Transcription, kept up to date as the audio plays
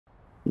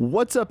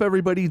What's up,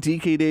 everybody?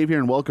 DK Dave here,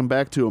 and welcome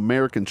back to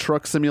American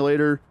Truck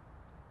Simulator.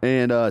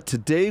 And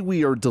today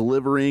we are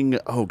delivering,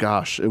 oh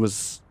gosh, it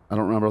was, I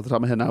don't remember off the top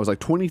of my head now, it was like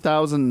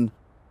 20,000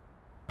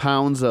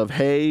 pounds of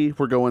hay.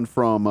 We're going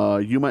from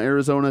Yuma,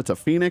 Arizona to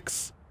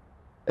Phoenix.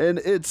 And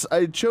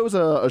I chose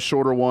a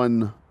shorter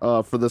one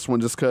for this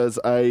one just because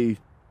I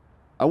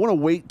want to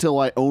wait till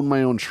I own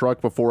my own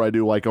truck before I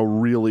do like a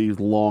really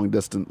long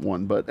distant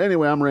one. But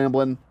anyway, I'm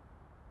rambling.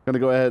 Gonna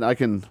go ahead, I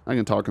can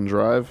talk and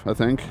drive, I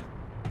think.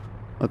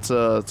 Let's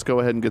go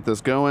ahead and get this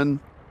going.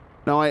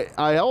 Now,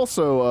 I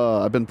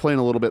also, I've been playing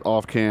a little bit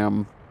off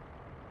cam,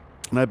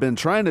 and I've been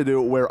trying to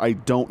do it where I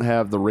don't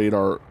have the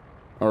radar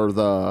or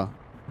the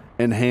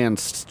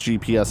enhanced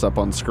GPS up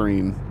on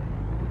screen.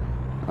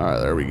 All right,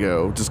 there we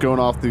go. Just going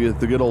off the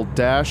good old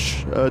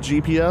dash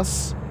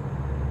GPS.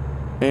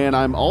 And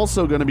I'm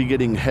also going to be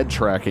getting head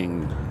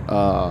tracking,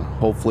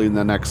 hopefully in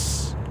the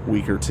next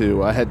week or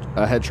two, a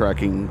head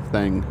tracking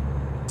thing.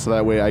 So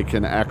that way I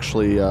can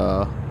actually,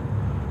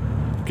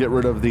 get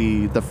rid of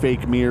the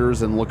fake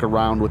mirrors and look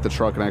around with the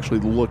truck and actually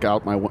look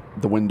out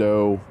the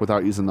window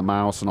without using the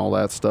mouse and all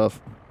that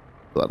stuff.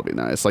 So that'll be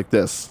nice. Like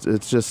this,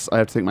 it's just I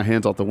have to take my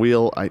hands off the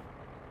wheel. I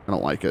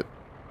don't like it.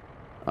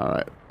 All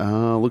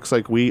right, looks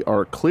like we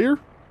are clear.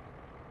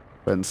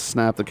 Then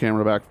snap the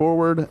camera back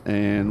forward,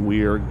 and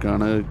we are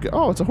gonna go.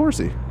 Oh, it's a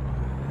horsey.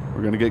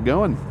 We're gonna get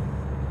going.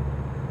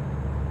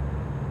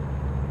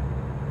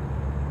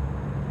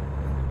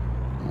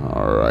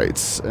 All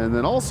right, and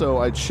then also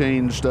I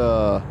changed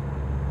the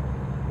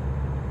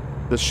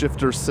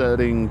shifter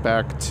setting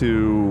back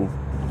to,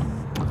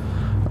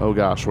 oh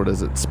gosh, what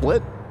is it?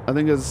 Split, I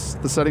think is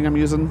the setting I'm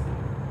using.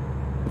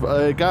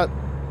 It got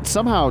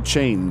somehow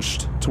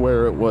changed to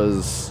where it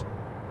was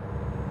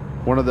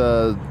one of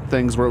the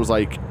things where it was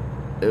like,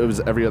 it was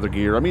every other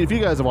gear. I mean, if you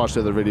guys have watched the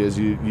other videos,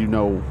 you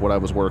know what I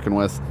was working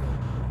with.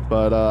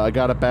 But I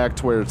got it back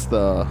to where it's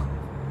the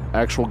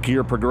actual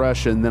gear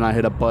progression, then I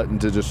hit a button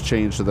to just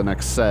change to the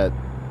next set.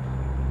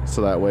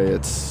 So that way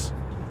it's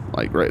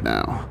like right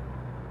now.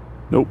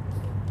 Nope.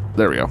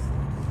 There we go.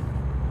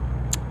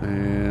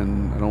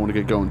 And I don't want to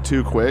get going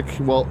too quick.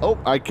 Well, oh,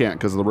 I can't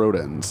because the road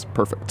ends.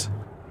 Perfect.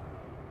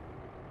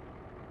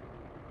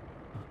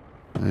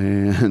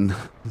 And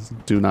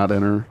do not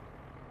enter.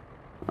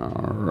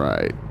 All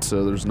right.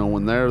 So there's no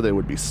one there. They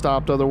would be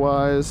stopped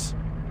otherwise.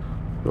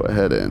 Go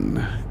ahead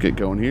and get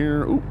going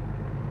here. Ooh,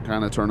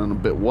 kind of turning a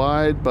bit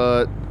wide,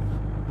 but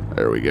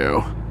there we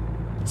go.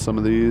 Some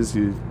of these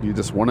you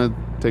just want to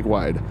take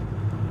wide.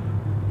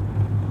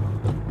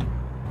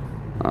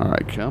 All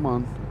right, come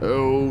on.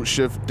 Oh,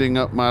 shifting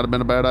up might have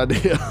been a bad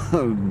idea.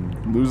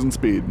 Losing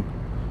speed.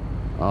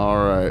 All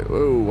right.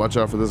 Oh, watch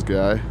out for this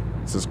guy.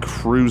 This is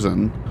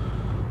cruising.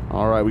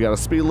 All right, we got a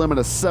speed limit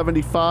of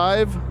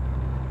 75,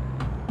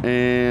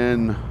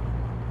 and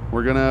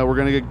we're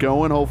gonna get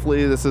going.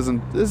 Hopefully,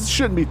 this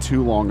shouldn't be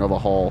too long of a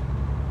haul.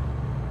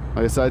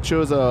 Like I said, I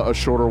chose a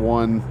shorter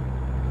one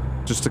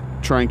just to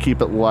try and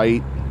keep it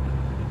light,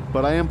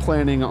 but I am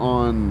planning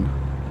on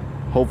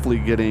hopefully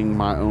getting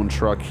my own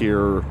truck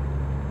here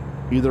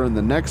either in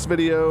the next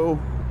video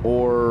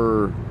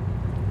or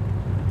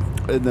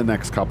in the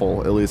next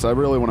couple, at least. I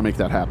really want to make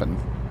that happen,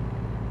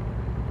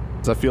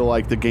 because I feel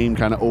like the game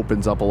kind of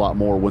opens up a lot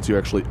more once you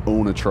actually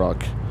own a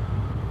truck.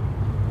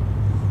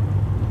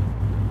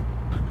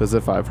 Because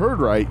if I've heard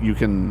right, you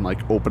can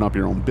like open up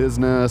your own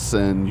business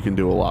and you can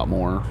do a lot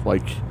more.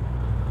 Like,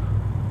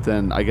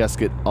 then I guess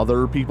get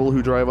other people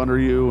who drive under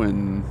you,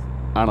 and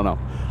I don't know.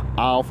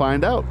 I'll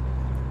find out.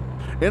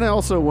 And I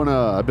also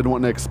I've been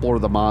wanting to explore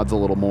the mods a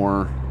little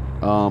more.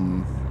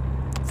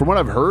 From what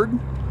I've heard,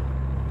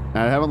 and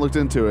I haven't looked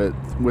into it,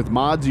 with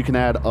mods you can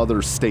add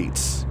other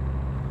states.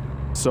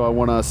 So I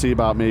want to see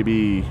about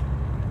maybe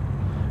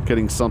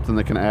getting something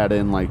that can add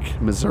in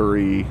like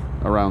Missouri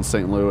around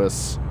St.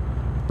 Louis,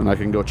 and I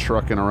can go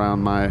trucking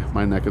around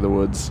my neck of the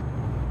woods.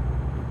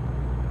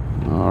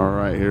 All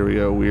right, here we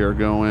go. We are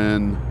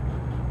going,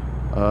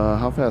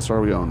 how fast are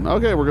we going?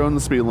 Okay, we're going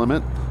the speed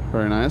limit.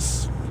 Very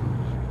nice.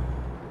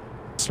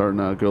 Starting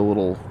to go a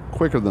little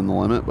quicker than the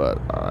limit, but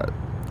all right.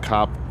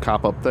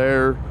 Cop up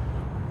there.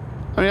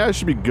 I mean, I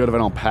should be good if I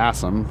don't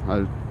pass him.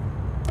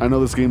 I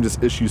know this game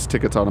just issues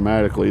tickets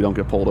automatically. You don't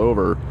get pulled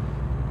over.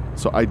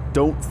 So I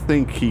don't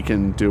think he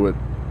can do it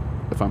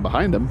if I'm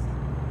behind him.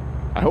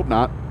 I hope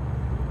not.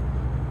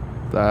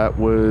 That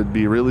would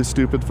be really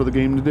stupid for the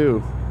game to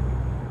do.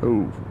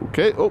 Oh,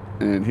 okay. Oh,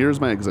 and here's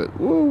my exit.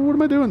 Whoa, what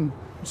am I doing?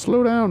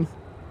 Slow down.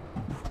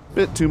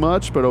 Bit too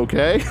much, but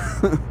okay.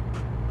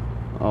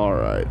 All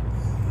right.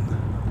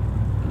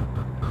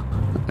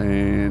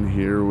 And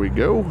here we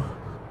go.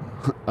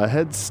 A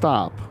head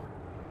stop.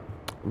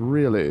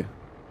 Really?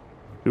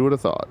 Who would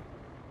have thought?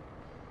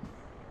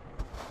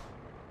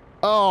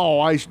 Oh,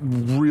 I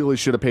really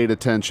should have paid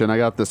attention. I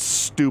got this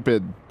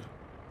stupid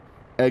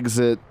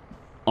exit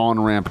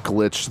on-ramp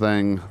glitch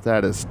thing.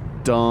 That is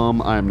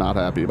dumb. I'm not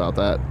happy about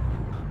that.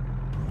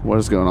 What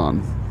is going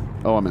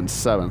on? Oh, I'm in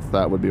 7th.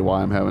 That would be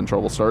why I'm having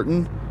trouble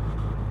starting.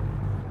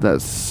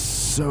 That's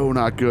so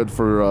not good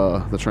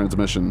for the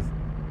transmission.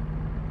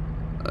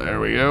 There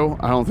we go.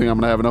 I don't think I'm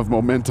gonna have enough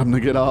momentum to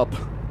get up.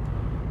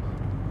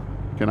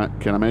 Can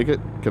I make it?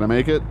 Can I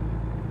make it?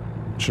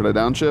 Should I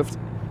downshift?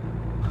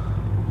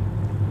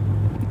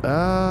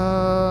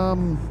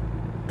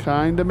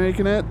 Kinda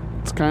making it.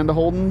 It's kinda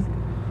holding.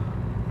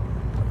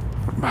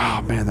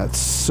 Oh man, that's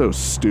so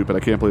stupid. I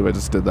can't believe I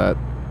just did that.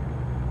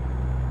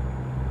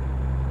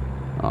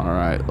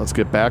 Alright, let's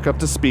get back up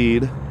to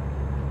speed.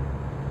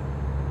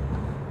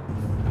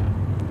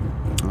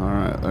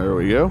 Alright, there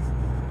we go.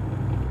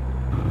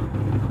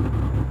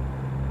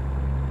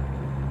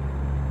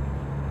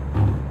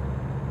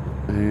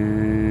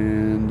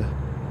 And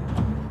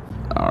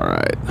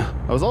alright.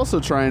 I was also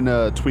trying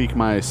to tweak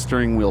my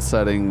steering wheel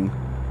setting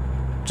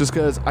just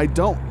because I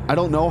don't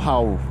know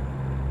how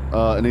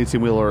an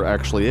 18-wheeler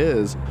actually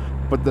is,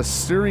 but the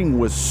steering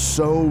was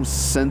so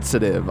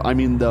sensitive. I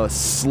mean, the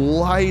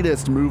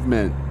slightest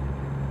movement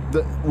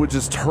that would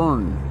just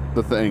turn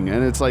the thing,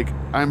 and it's like,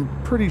 I'm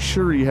pretty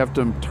sure you have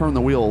to turn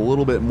the wheel a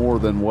little bit more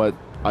than what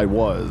I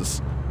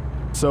was.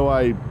 So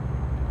I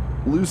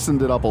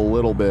loosened it up a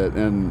little bit,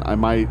 and I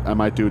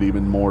might do it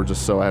even more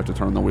just so I have to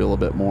turn the wheel a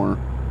bit more.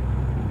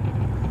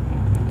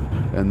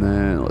 And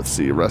then, let's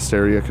see, rest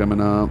area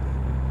coming up.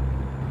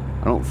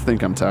 I don't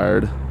think I'm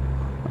tired.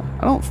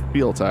 I don't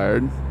feel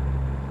tired.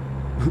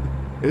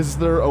 Is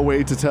there a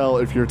way to tell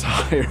if you're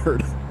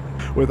tired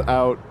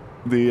without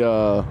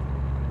the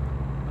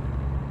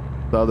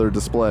other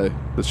display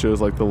that shows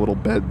like the little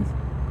bed?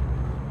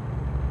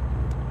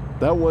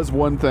 That was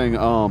one thing.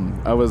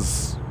 I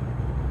was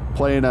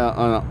playing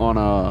on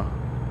a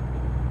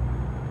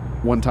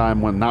one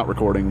time when not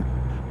recording,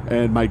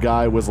 and my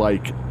guy was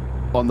like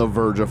on the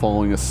verge of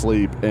falling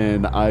asleep,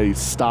 and I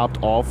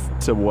stopped off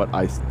to what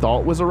I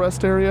thought was a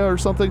rest area or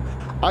something.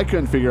 I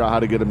couldn't figure out how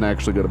to get him to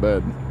actually go to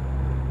bed.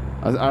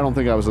 I don't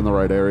think I was in the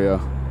right area.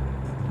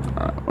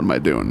 Alright, what am I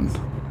doing?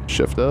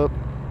 Shift up.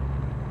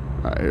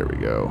 Alright, here we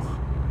go.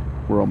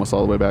 We're almost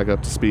all the way back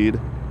up to speed.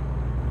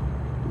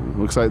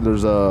 Looks like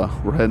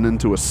we're heading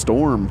into a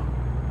storm.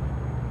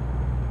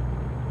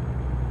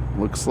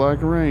 Looks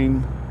like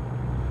rain.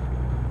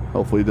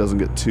 Hopefully it doesn't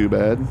get too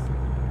bad.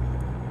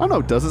 I don't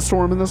know, does it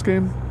storm in this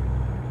game?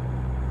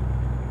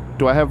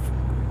 Do I have...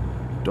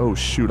 Oh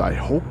shoot, I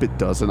hope it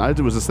doesn't. I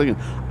was just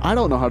thinking, I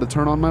don't know how to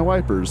turn on my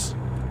wipers.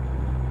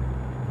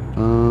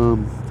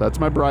 That's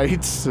my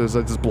brights, as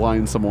I just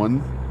blind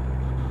someone.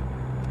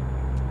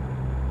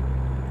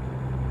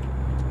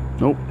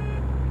 Nope.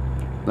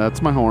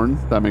 That's my horn.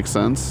 That makes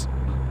sense.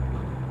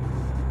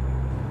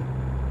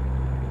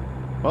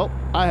 Well,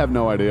 I have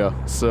no idea,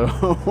 so...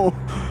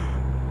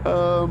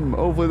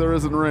 hopefully there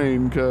isn't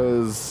rain,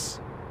 because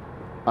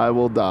I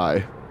will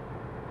die.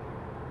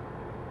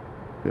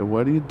 Okay,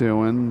 what are you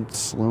doing?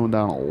 Slowing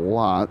down a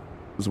lot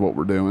is what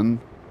we're doing.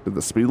 Did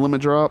the speed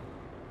limit drop?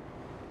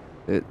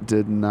 It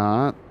did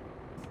not.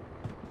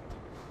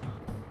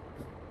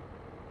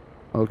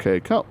 Okay,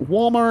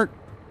 Walmart,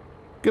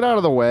 get out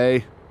of the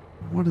way.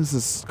 What is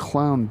this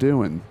clown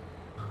doing?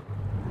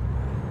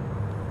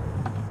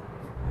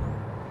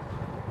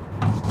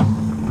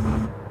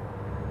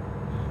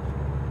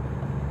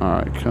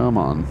 Alright, come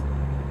on.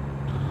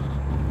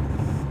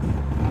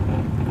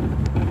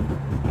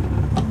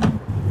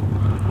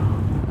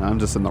 I'm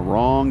just in the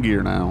wrong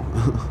gear now.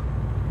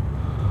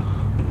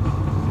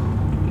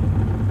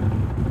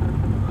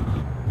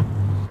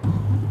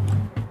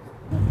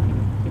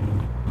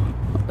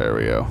 There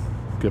we go.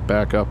 Get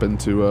back up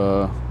into,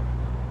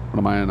 what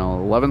am I in,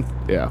 11th?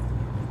 Yeah.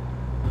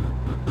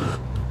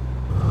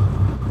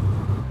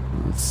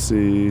 Let's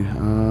see.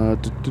 I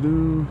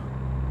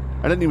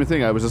didn't even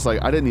think. I was just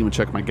like, I didn't even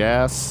check my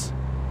gas.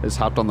 I just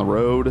hopped on the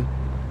road.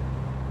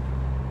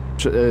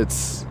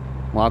 It's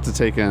a lot to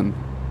take in.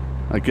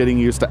 Like, getting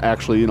used to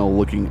actually, you know,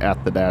 looking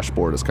at the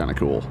dashboard is kind of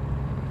cool.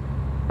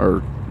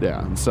 Or,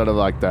 yeah, instead of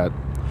like that.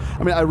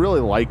 I mean, I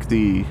really like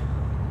the...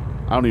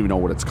 I don't even know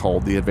what it's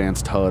called, the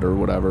advanced HUD or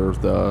whatever,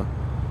 the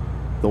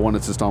one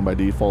that's just on by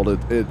default.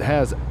 It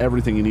has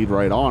everything you need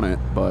right on it,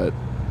 but,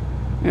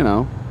 you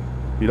know,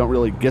 you don't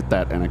really get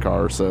that in a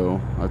car, so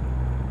I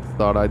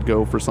thought I'd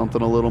go for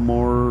something a little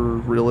more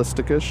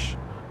realistic-ish.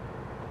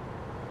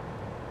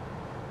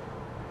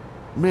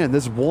 Man,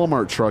 this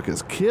Walmart truck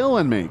is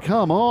killing me.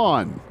 Come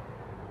on.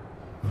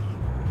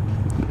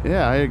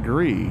 Yeah, I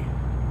agree.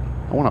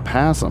 I want to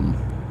pass him.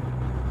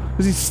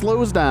 Because he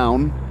slows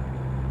down,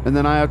 and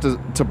then I have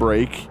to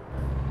brake,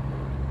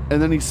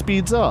 and then he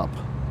speeds up.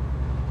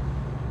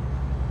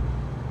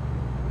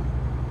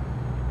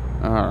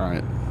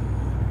 Alright.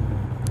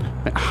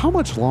 How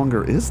much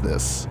longer is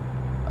this?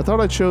 I thought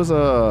I chose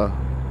a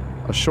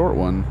short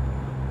one.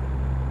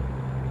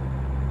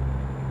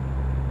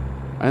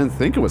 I didn't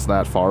think it was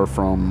that far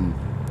from,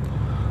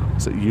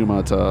 is it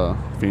Yuma to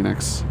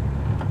Phoenix?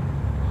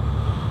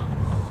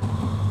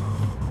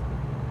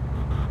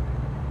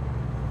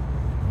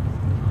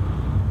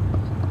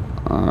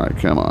 Alright,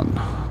 come on.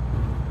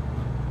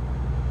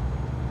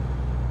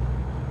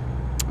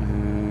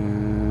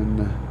 And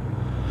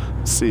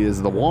let's see,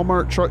 is the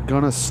Walmart truck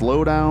gonna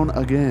slow down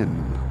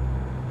again?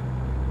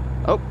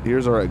 Oh,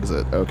 here's our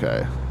exit.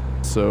 Okay.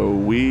 So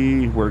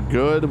we're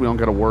good. We don't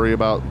got to worry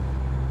about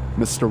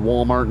Mr.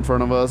 Walmart in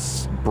front of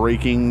us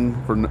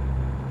braking for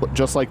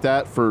just like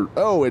that for...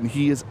 Oh, and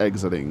he is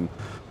exiting.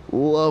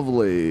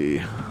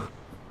 Lovely.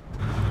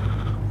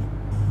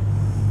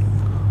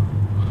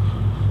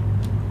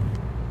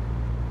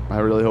 I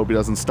really hope he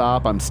doesn't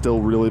stop. I'm still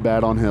really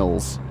bad on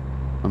hills.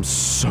 I'm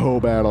so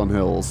bad on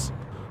hills.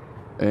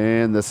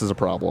 And this is a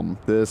problem.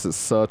 This is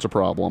such a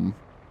problem.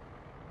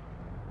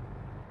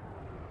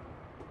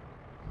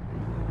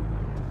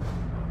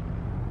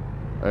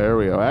 There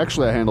we go.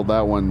 Actually, I handled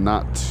that one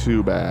not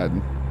too bad.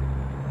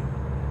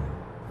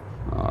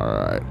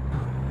 Alright.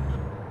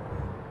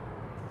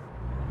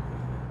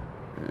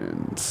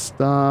 And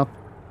stop.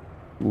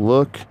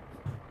 Look.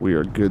 We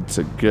are good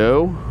to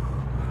go.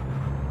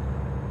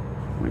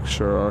 Make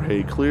sure our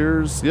hay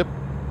clears. Yep.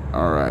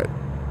 Alright.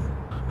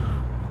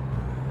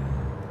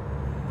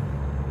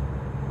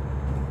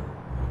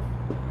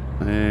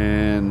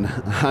 And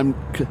I'm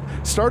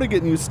started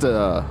getting used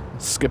to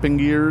skipping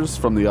gears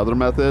from the other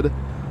method.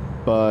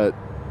 But,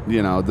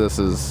 you know, this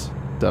is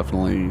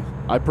definitely...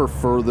 I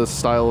prefer this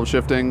style of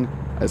shifting.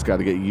 I just got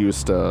to get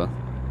used to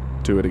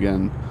it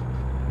again.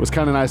 It was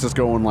kind of nice just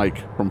going, like,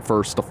 from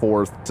 1st to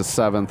 4th to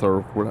 7th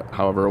or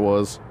however it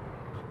was.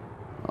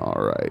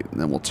 Alright, and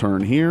then we'll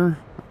turn here.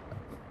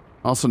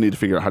 I also need to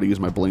figure out how to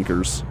use my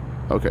blinkers.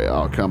 Okay,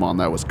 oh, come on,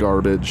 that was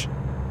garbage.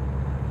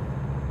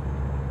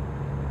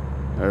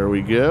 There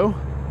we go.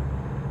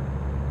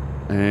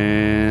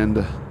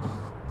 And...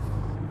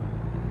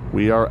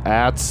 we are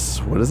at,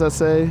 what does that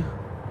say?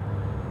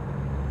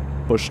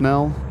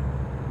 Bushnell?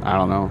 I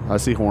don't know. I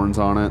see horns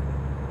on it.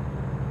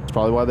 It's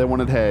probably why they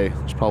wanted hay.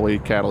 There's probably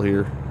cattle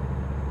here.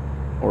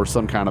 Or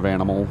some kind of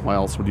animal. Why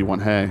else would you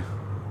want hay?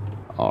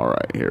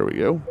 Alright, here we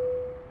go.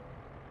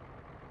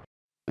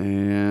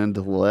 And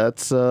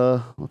let's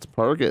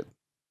park it.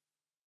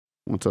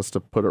 Wants us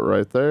to put it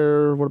right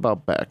there. What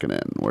about backing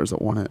in? Where's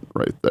it want it?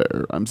 Right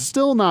there. I'm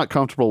still not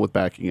comfortable with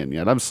backing in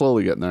yet. I'm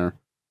slowly getting there.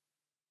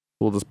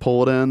 We'll just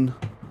pull it in.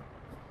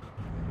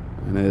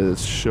 And it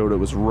showed it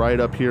was right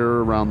up here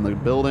around the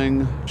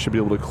building. Should be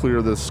able to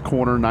clear this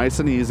corner nice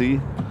and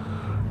easy.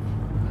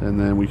 And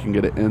then we can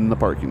get it in the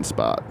parking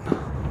spot.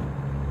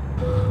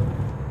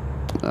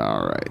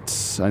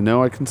 Alright. I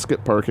know I can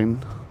skip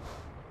parking.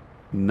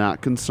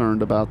 Not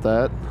concerned about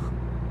that.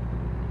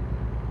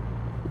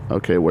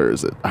 Okay, where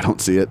is it? I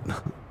don't see it.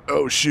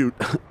 Oh shoot.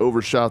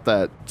 Overshot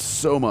that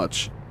so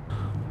much.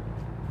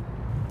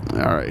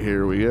 Alright,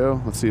 here we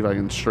go. Let's see if I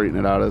can straighten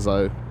it out as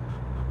I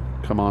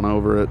come on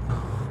over it.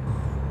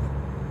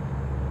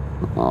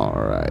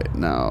 Alright,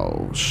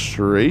 now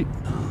straight.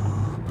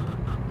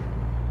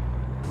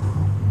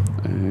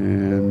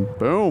 And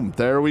boom,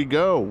 there we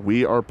go.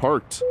 We are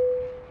parked.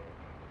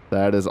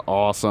 That is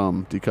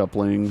awesome.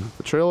 Decoupling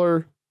the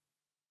trailer.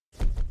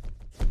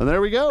 And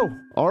there we go.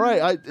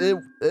 Alright,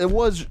 it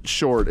was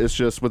short. It's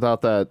just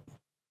without that,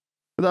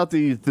 without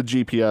the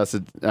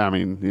GPS, I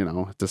mean, you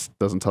know, it just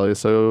doesn't tell you.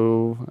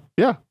 So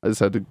yeah, I just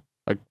had to,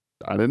 I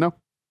didn't know.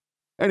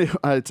 Anyway,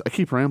 I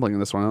keep rambling in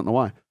this one. I don't know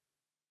why.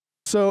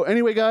 So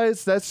anyway,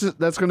 guys, that's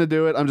going to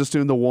do it. I'm just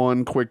doing the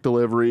one quick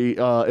delivery.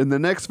 In the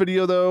next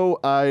video, though,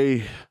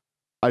 I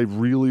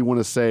really want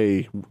to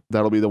say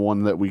that'll be the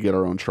one that we get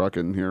our own truck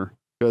in here.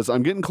 Because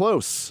I'm getting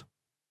close.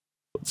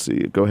 Let's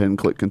see. Go ahead and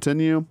click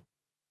continue.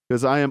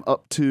 Because I am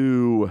up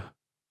to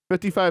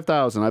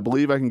 55,000. I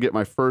believe I can get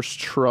my first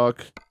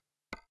truck.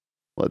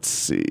 Let's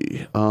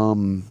see.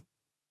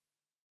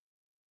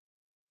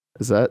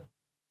 Is that...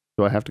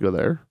 do I have to go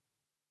there?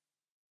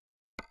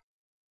 Is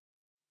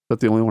that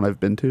the only one I've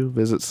been to?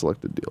 Visit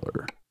selected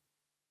dealer.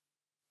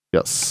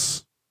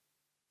 Yes.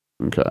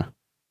 Okay.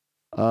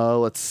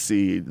 Let's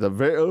see. The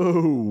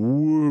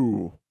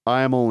woo.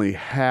 I am only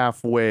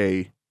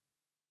halfway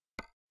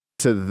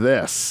to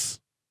this.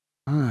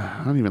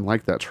 I don't even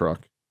like that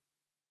truck.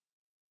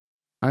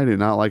 I do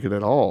not like it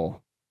at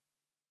all.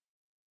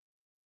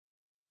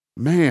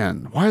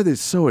 Man, why are they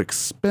so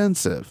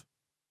expensive?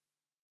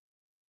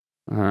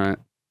 All right.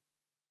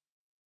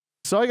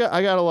 So I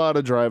got a lot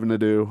of driving to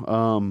do,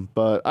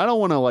 but I don't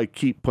want to like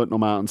keep putting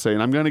them out and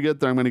saying I'm gonna get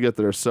there, I'm gonna get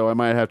there. So I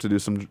might have to do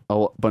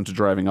a bunch of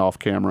driving off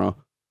camera,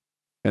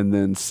 and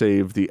then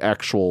save the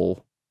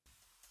actual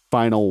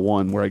final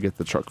one where I get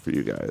the truck for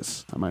you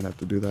guys. I might have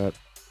to do that.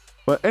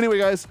 But anyway,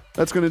 guys,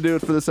 that's gonna do it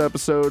for this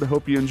episode.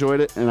 Hope you enjoyed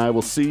it, and I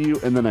will see you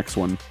in the next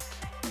one.